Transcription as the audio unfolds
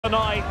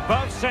Tonight,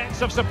 both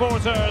sets of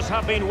supporters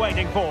have been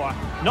waiting for.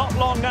 Not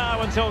long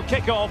now until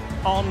kick-off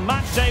on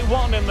match day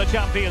 1 in the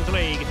Champions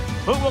League.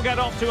 Who will get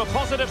off to a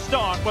positive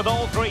start with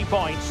all 3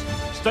 points?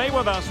 Stay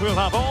with us, we'll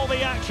have all the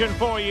action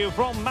for you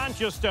from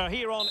Manchester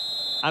here on...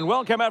 And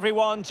welcome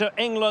everyone to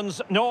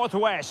England's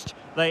Northwest.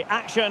 The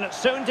action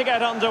soon to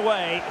get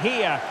underway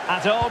here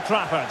at Old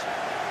Trafford.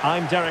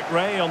 I'm Derek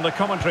Ray on the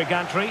commentary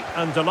gantry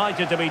and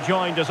delighted to be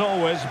joined as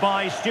always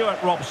by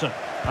Stuart Robson.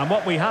 And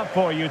what we have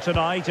for you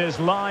tonight is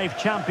live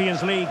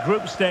Champions League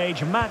group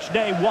stage match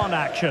day 1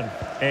 action.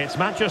 It's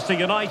Manchester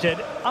United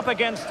up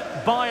against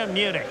Bayern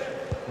Munich.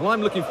 Well,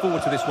 I'm looking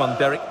forward to this one,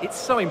 Derek. It's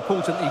so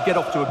important that you get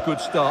off to a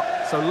good start.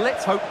 So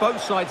let's hope both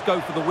sides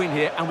go for the win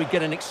here and we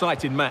get an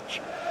exciting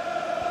match.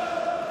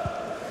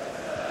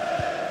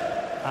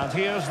 And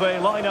here's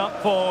the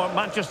lineup for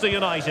Manchester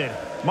United.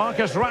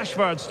 Marcus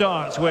Rashford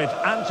starts with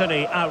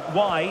Anthony out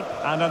wide.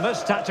 And in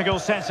this tactical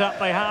setup,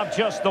 they have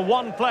just the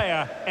one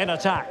player in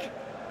attack.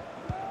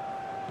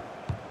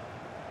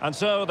 And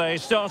so the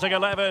starting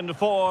 11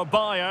 for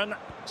Bayern.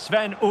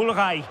 Sven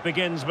Ulreich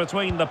begins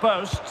between the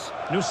posts.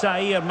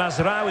 Noussair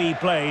Mazraoui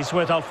plays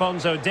with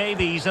Alphonso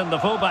Davies in the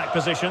fullback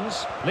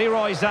positions.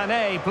 Leroy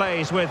Sané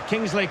plays with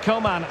Kingsley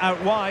Coman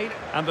out wide.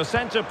 And the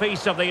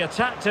centrepiece of the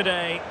attack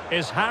today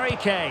is Harry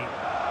Kane.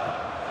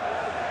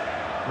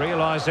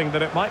 Realising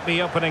that it might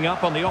be opening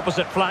up on the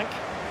opposite flank.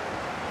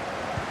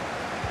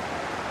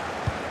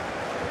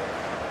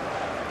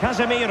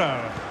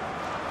 Casemiro.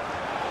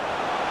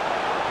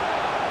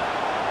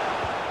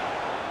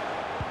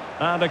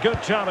 And a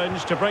good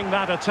challenge to bring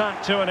that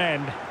attack to an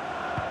end.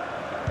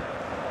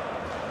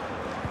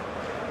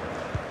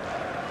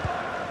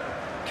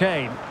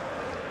 Kane.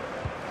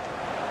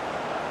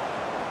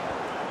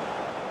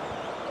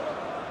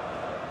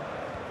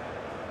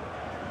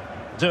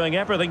 Doing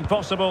everything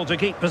possible to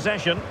keep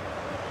possession.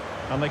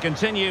 And they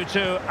continue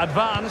to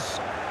advance.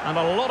 And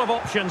a lot of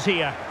options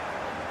here.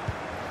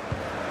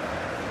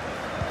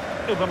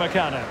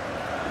 Upamecano.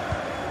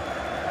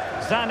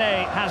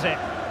 Sané has it.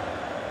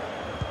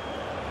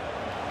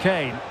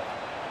 Kane.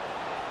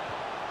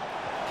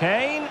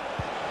 Kane.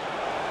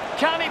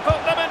 Can he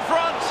put them in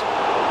front?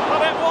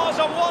 But it was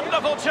a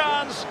wonderful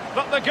chance,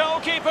 but the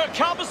goalkeeper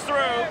comes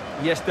through.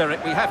 Yes,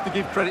 Derek, we have to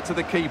give credit to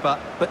the keeper,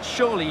 but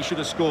surely he should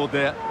have scored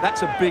there.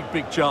 That's a big,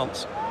 big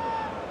chance.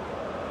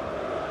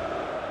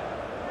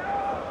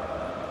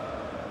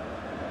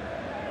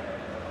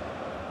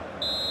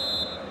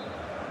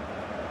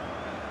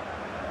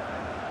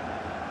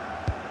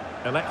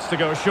 Elects to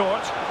go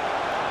short.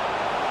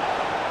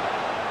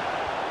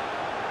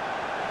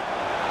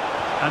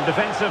 And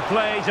defensive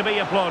play to be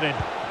applauded.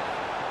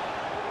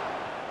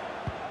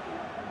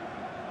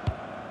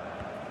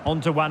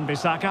 On to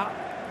Wan-Bissaka.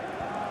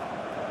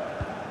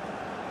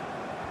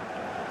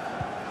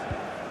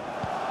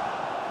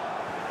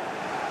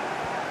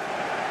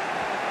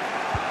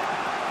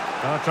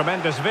 Oh,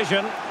 tremendous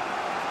vision.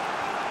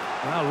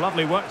 Well,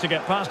 lovely work to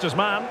get past his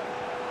man.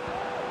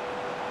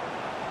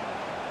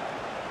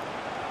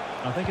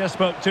 I think I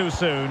spoke too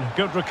soon.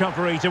 Good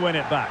recovery to win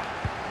it back.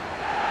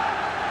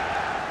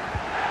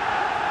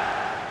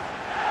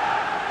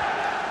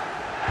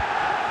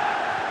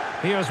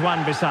 Here's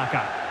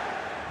Wan-Bissaka.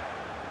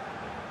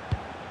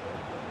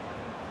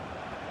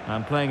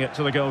 And playing it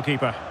to the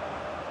goalkeeper.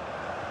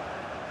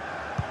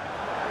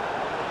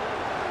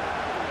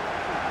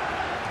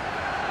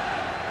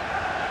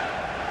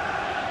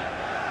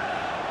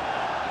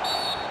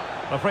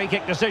 The free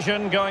kick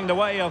decision going the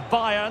way of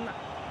Bayern.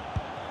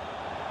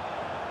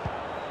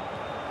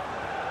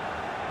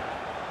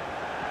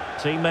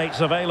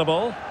 Teammates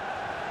available.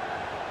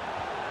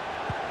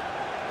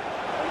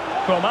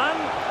 Coman.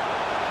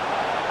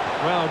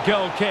 Well,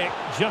 goal kick,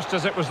 just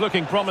as it was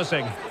looking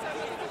promising.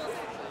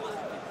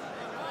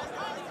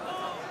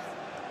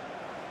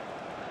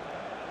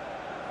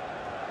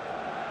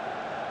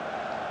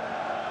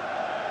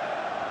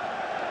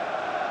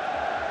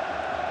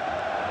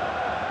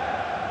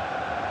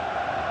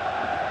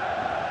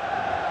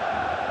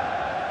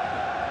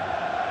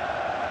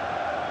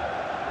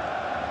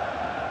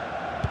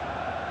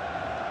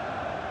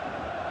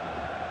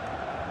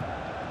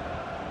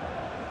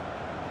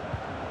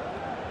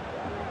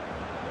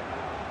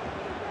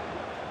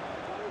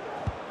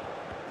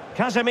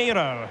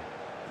 Casemiro.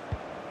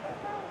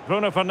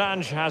 Bruno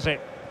Fernandes has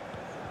it.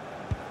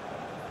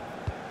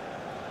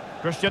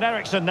 Christian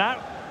Eriksen now.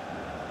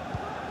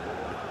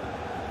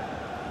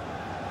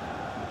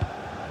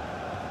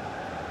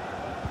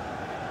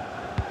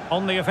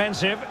 On the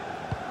offensive.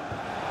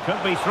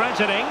 Could be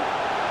threatening.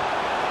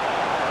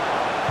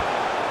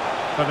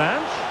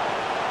 Fernandes.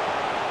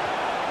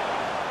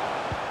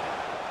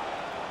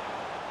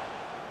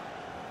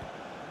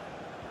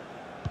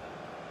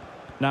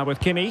 Now with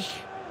Kimmich.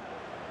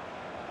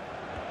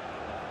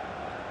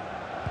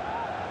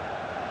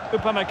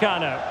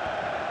 Upamecano.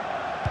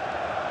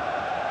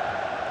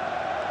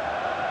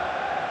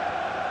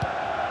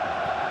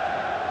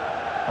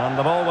 And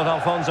the ball with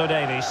Alphonso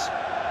Davies.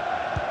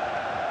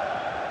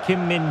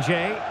 Kim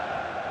Min-jae.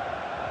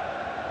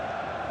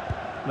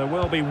 There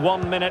will be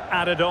 1 minute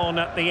added on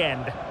at the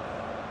end.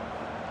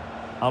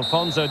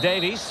 Alphonso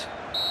Davies.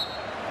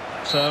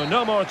 So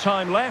no more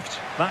time left.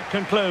 That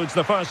concludes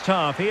the first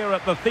half here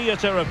at the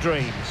Theatre of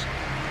Dreams.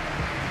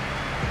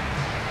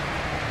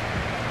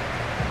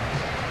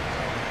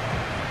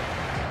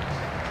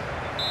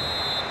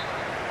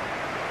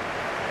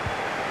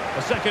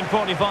 The second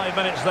 45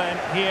 minutes then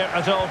here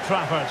at Old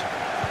Trafford.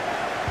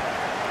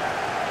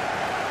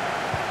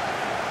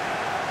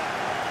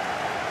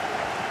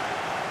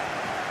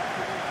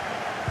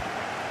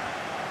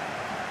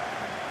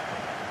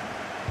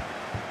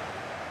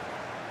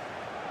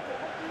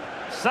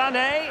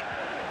 Sané.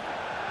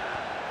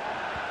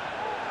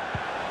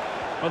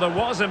 Well, there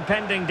was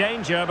impending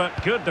danger,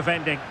 but good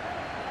defending.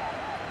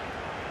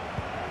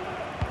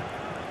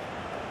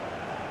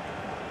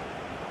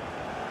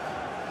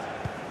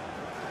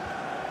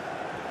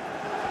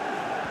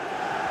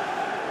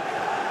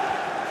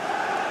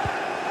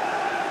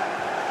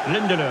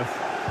 Lindelöf.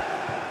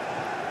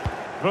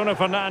 Bruno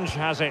Fernandes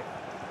has it.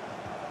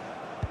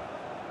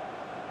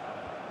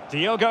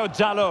 Diogo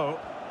Dalot.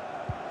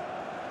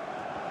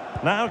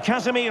 Now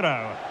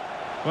Casemiro.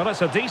 Well,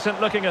 it's a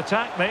decent-looking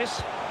attack,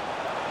 this.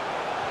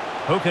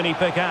 Who can he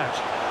pick out?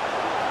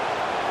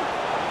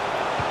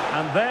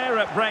 And there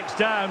it breaks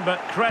down, but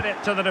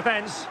credit to the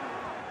defence.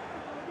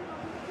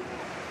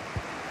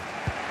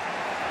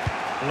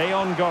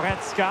 Leon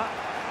Goretzka.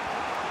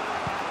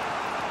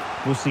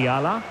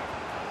 Musiala.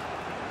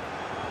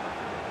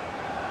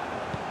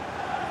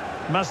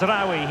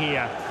 Mazraoui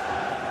here.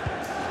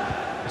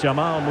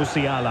 Jamal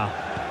Musiala.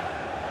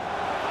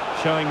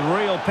 Showing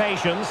real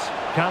patience.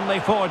 Can they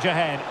forge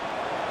ahead?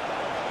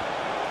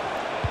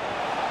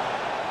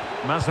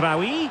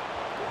 Mazraoui.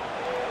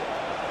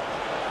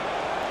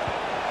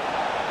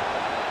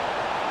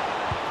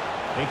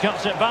 He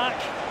cuts it back.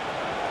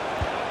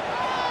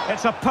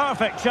 It's a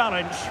perfect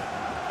challenge.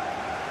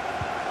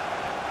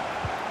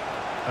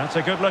 That's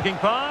a good-looking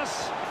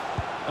pass.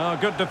 Oh,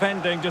 good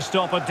defending to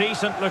stop a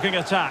decent-looking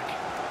attack.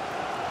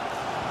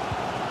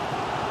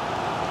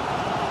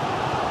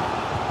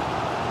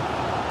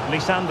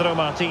 Lisandro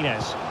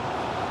Martinez.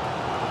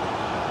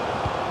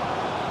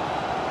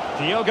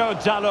 Diogo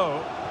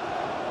Dalot.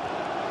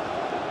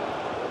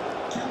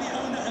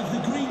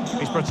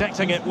 He's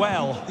protecting it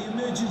well. The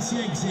emergency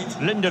exit.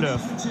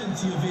 Lindelöf. Return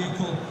to your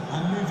vehicle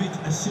and move it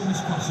as soon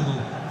as possible.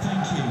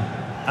 Thank you.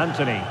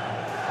 Anthony.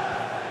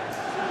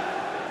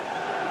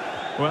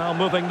 Well,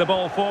 moving the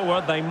ball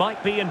forward, they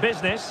might be in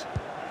business.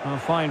 A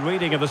fine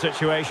reading of the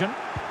situation.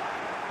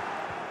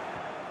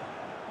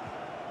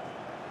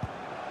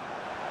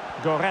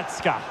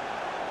 Goretzka.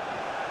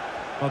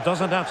 Well,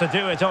 doesn't have to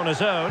do it on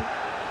his own.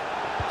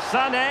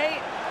 Sané.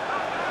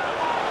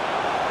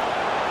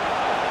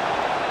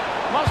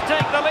 Must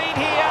take the lead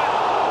here.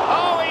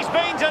 Oh, he's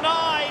been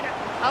denied.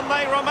 And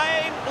they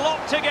remain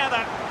locked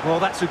together. Well,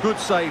 that's a good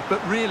save,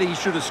 but really he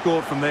should have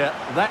scored from there.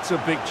 That's a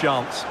big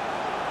chance.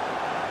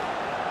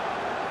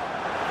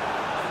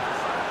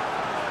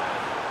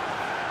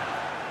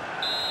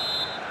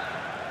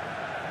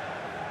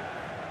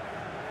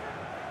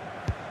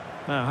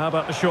 Now, how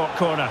about the short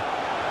corner?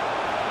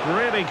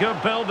 Really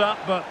good build-up,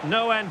 but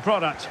no end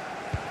product.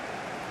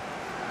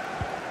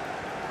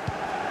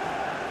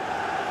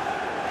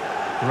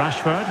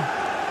 Rashford.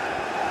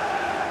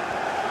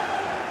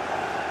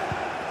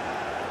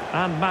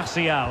 And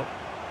Martial.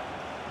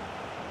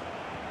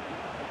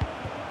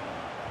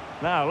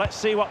 Now, let's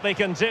see what they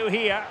can do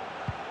here.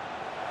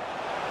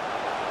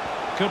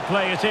 Could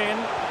play it in.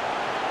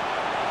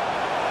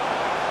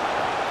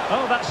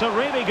 Oh, that's a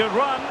really good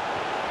run.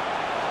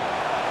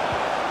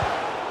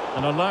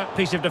 An alert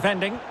piece of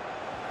defending.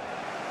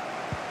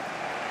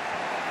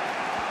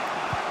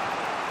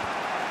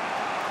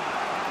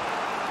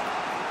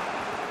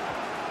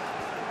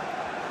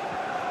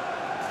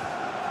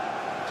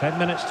 Ten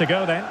minutes to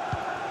go then.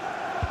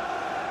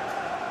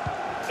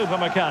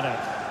 Upamecano.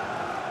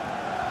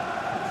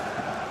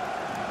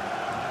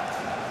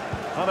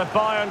 Well, if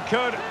Bayern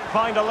could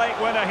find a late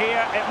winner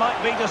here, it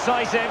might be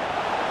decisive.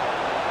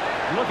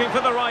 Looking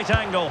for the right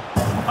angle.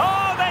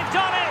 Oh, they've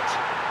done it!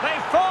 They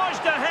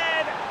forged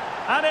ahead,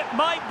 and it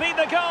might be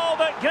the goal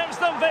that gives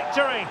them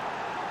victory.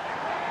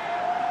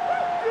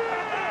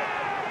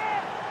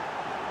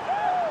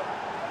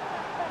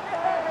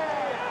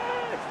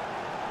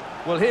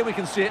 Well, here we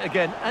can see it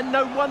again, and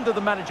no wonder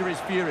the manager is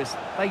furious.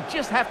 They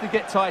just have to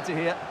get tighter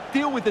here,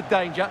 deal with the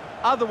danger,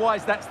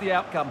 otherwise that's the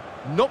outcome.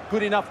 Not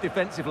good enough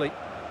defensively.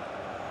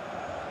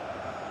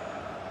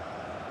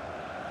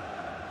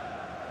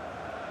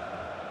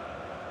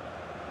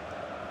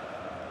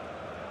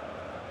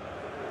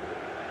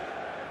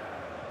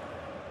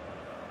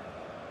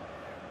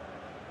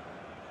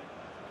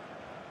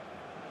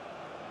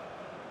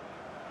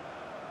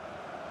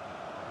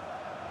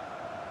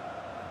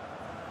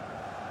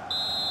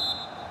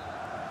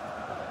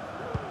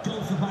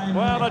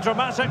 Well, a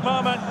dramatic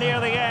moment near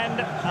the end,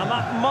 and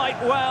that might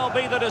well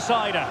be the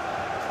decider.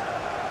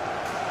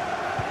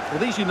 Well,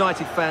 these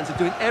United fans are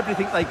doing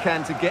everything they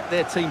can to get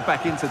their team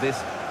back into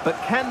this. But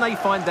can they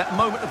find that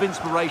moment of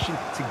inspiration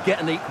to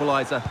get an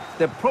equaliser?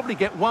 They'll probably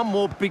get one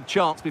more big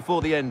chance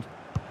before the end.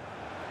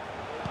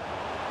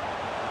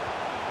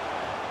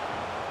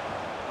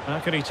 How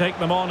can he take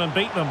them on and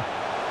beat them?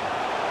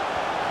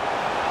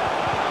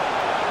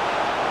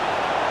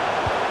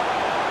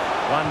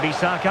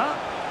 Wan-Bissaka.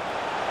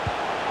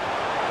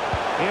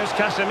 Here's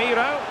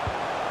Casemiro.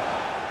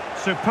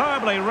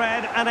 Superbly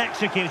read and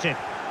executed.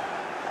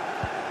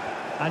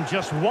 And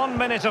just 1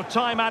 minute of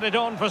time added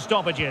on for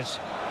stoppages.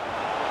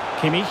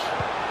 Kimmich.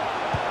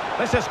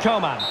 This is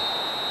Coman.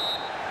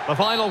 The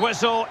final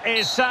whistle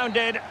is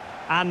sounded,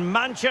 and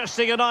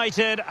Manchester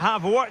United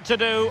have work to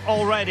do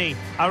already.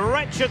 A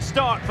wretched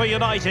start for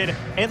United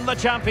in the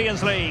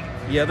Champions League.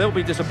 Yeah, they'll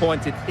be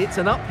disappointed. It's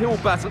an uphill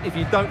battle if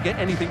you don't get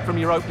anything from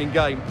your opening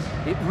game.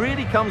 It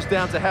really comes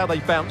down to how they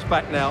bounce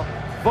back now.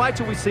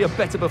 Vital we see a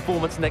better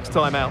performance next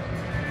time out.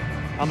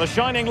 And the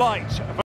shining light